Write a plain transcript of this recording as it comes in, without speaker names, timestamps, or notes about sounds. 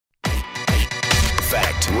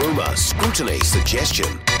fact, rumour, scrutiny, suggestion.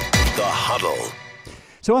 The Huddle.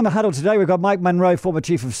 So on the Huddle today, we've got Mike Munro, former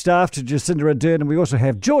Chief of Staff to Jacinda Ardern, and we also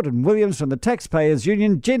have Jordan Williams from the Taxpayers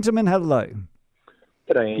Union. Gentlemen, hello.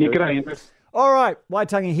 G'day, Andrew. G'day, Andrew. All right,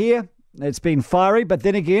 Waitangi here. It's been fiery, but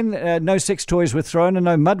then again, no sex toys were thrown and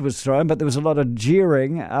no mud was thrown, but there was a lot of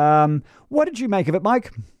jeering. What did you make of it,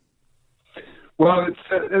 Mike? Well,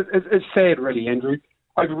 it's sad, really, Andrew.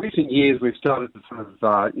 Over recent years, we've started to sort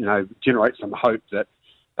of, generate some hope that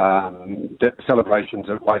that the celebrations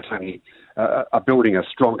at Waitangi are building a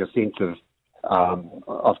stronger sense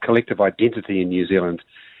of collective identity in New Zealand,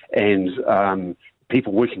 and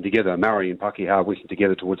people working together, Maori and Pakeha working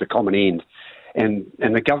together towards a common end. And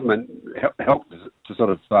the government helped to sort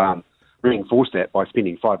of reinforce that by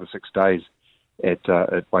spending 5 or 6 days at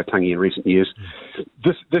Waitangi in recent years.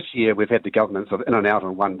 This year, we've had the government sort of in and out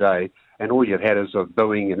on one day, and all you've had is sort of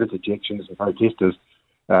booing and interjections and protesters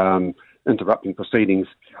interrupting proceedings.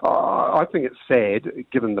 I think it's sad,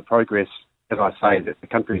 given the progress, as I say, that the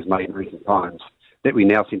country has made in recent times, that we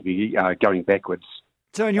now seem to be going backwards.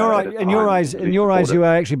 So in your eyes, you are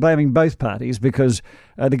actually blaming both parties because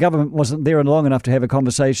the government wasn't there long enough to have a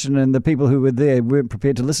conversation, and the people who were there weren't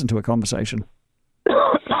prepared to listen to a conversation.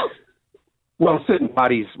 Well, certain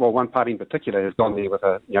parties, one party in particular, has gone there with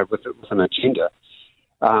an agenda.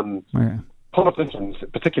 Politicians,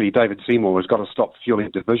 particularly David Seymour, has got to stop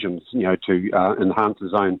fueling divisions, to enhance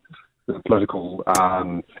his own political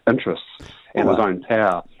interests and his own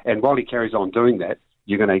power. And while he carries on doing that,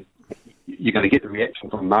 you're going to get the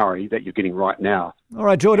reaction from Maori that you're getting right now. All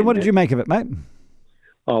right, Jordan, what did you make of it, mate?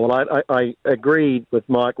 Oh, well, I agreed with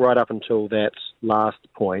Mike right up until that last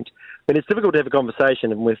point. I mean, it's difficult to have a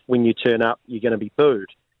conversation, and when you turn up, you're going to be booed.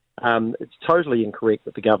 It's totally incorrect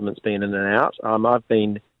that the government's been in and out. I've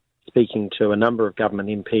been speaking to a number of government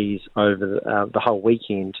MPs over the whole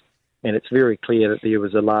weekend, and it's very clear that there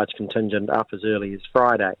was a large contingent up as early as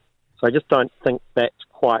Friday. So I just don't think that's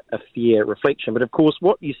quite a fair reflection. But of course,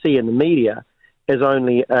 what you see in the media is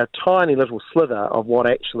only a tiny little slither of what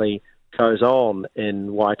actually goes on in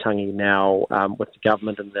Waitangi now with the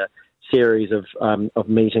government and the series of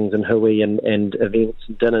meetings in Hui and events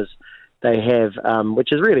and dinners they have, which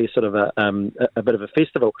is really sort of a bit of a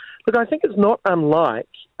festival. Look, I think it's not unlike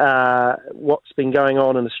what's been going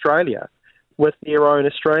on in Australia with their own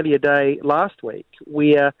Australia Day last week,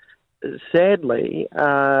 where sadly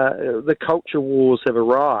the culture wars have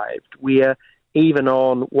arrived, where even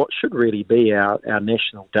on what should really be our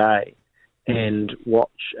national day and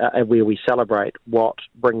where we celebrate what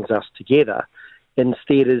brings us together,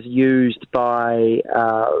 instead is used by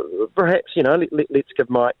perhaps, let's give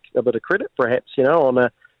Mike a bit of credit, perhaps,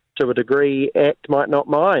 to a degree, ACT might not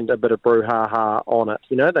mind a bit of brouhaha on it.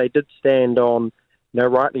 They did stand on,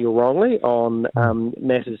 rightly or wrongly, on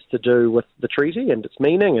matters to do with the treaty and its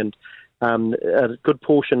meaning, and a good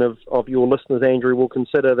portion of your listeners, Andrew, will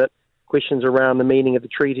consider that questions around the meaning of the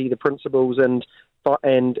treaty, the principles, and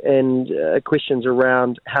questions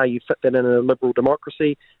around how you fit that in a liberal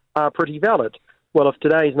democracy are pretty valid. Well, if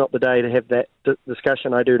today's not the day to have that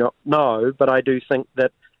discussion, I do not know, but I do think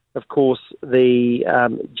that, of course, the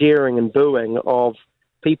jeering and booing of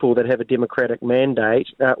people that have a democratic mandate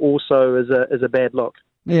also is a bad look.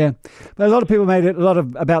 Yeah, but a lot of people made it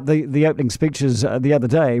about the opening speeches the other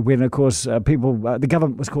day when, of course, the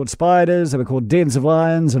government was called spiders, they were called dens of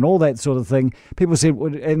lions, and all that sort of thing. People said,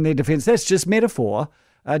 in their defence, that's just metaphor.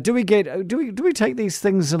 Do we take these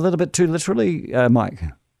things a little bit too literally, Mike?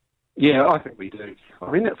 Yeah, I think we do. I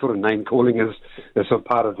mean, that sort of name calling is sort of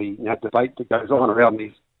part of the debate that goes on around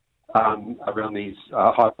these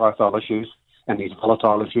high profile issues and these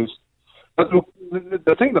volatile issues. But look,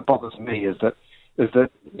 the thing that bothers me is that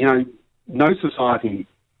no society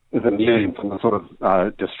is immune from the sort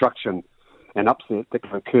of destruction and upset that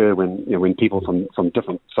can occur when people from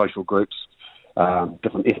different social groups,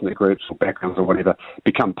 different ethnic groups or backgrounds or whatever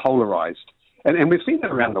become polarised. And we've seen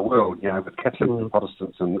that around the world, with Catholics and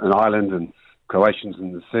Protestants in Ireland and Croatians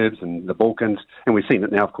and the Serbs and the Balkans, and we've seen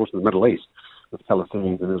it now, of course, in the Middle East with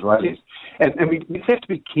Palestinians and Israelis. And we have to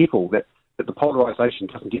be careful that the polarisation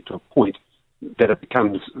doesn't get to a point that it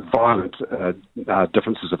becomes violent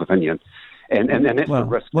differences of opinion. And that's the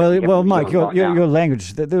risk. Well, Mike, your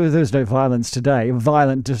language, there's no violence today.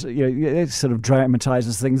 Violent, it sort of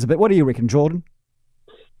dramatises things a bit. What do you reckon, Jordan?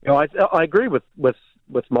 I agree with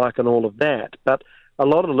Mike on all of that, but a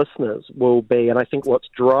lot of the listeners will be, and I think what's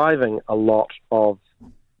driving a lot of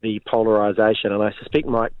the polarisation, and I suspect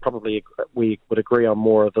Mike we would agree on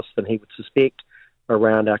more of this than he would suspect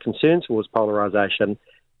around our concerns towards polarisation,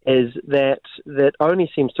 is that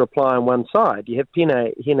only seems to apply on one side. You have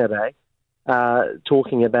Pene Henare,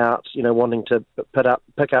 talking about, wanting to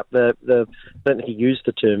pick up the I don't think he used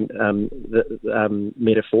the term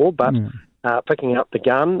metaphor, but picking up the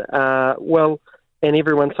gun. And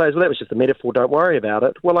everyone says, well, that was just a metaphor, don't worry about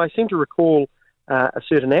it. Well, I seem to recall a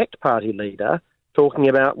certain ACT Party leader talking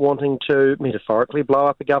about wanting to, metaphorically, blow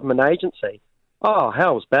up a government agency. Oh,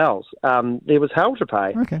 hell's bells. There was hell to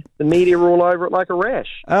pay. Okay. The media were all over it like a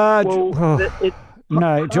rash.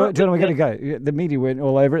 No, Jordan, we're going to go. The media weren't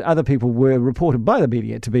all over it. Other people were reported by the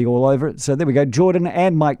media to be all over it. So there we go. Jordan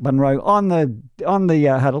and Mike Munro on the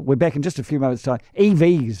Huddle. We're back in just a few moments' time.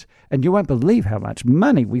 EVs. And you won't believe how much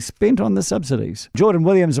money we spent on the subsidies. Jordan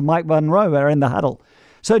Williams and Mike Munro are in the Huddle.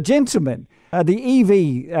 So, gentlemen, the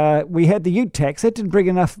EV, we had the ute tax. That didn't bring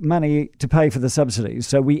enough money to pay for the subsidies.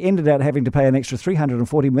 So we ended up having to pay an extra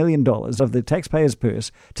 $340 million of the taxpayer's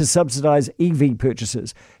purse to subsidise EV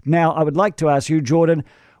purchases. Now, I would like to ask you, Jordan,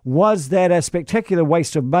 was that a spectacular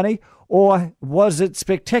waste of money, or was it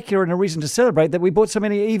spectacular and a reason to celebrate that we bought so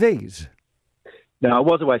many EVs? No, it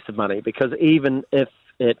was a waste of money, because even if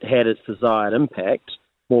it had its desired impact,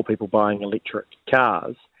 more people buying electric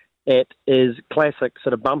cars, it is classic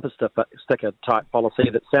sort of bumper sticker type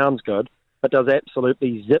policy that sounds good, but does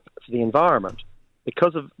absolutely zip for the environment.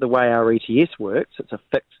 Because of the way our ETS works, it's a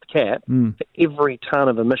fixed cap for every tonne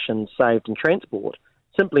of emissions saved in transport,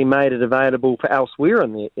 simply made it available for elsewhere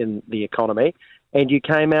in the economy, and you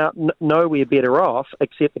came out nowhere better off,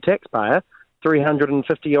 except the taxpayer,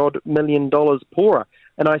 $350-odd million poorer.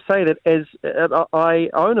 And I say that as I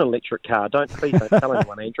own an electric car. Please don't tell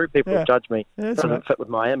anyone, Andrew. People will judge me. It doesn't fit with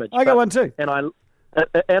my image. I got one too. And I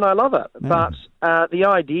love it. But the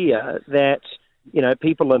idea that,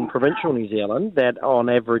 people in provincial New Zealand that on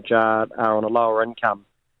average are on a lower income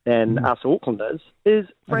than us Aucklanders is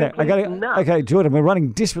frankly nuts. Okay, Jordan, we're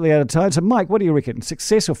running desperately out of time. So, Mike, what do you reckon?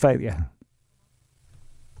 Success or failure?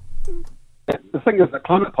 The thing is that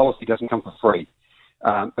climate policy doesn't come for free.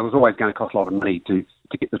 It was always going to cost a lot of money to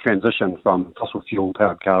get the transition from fossil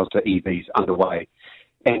fuel-powered cars to EVs underway.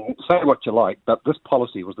 And say what you like, but this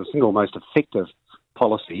policy was the single most effective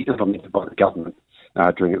policy implemented by the government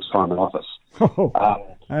during its time in office.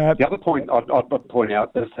 The other point I'd point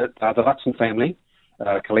out is that the Luxon family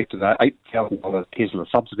collected an $8,000 Tesla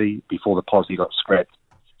subsidy before the policy got scrapped.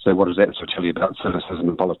 So what does that sort of tell you about cynicism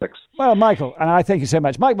in politics? Well, Michael, and I thank you so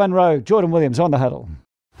much. Mike Munro, Jordan Williams on the Huddle.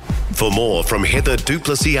 For more from Heather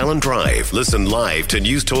Duplessis Allen Drive, listen live to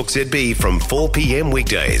News Talk ZB from 4 p.m.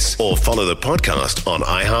 weekdays or follow the podcast on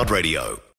iHeartRadio.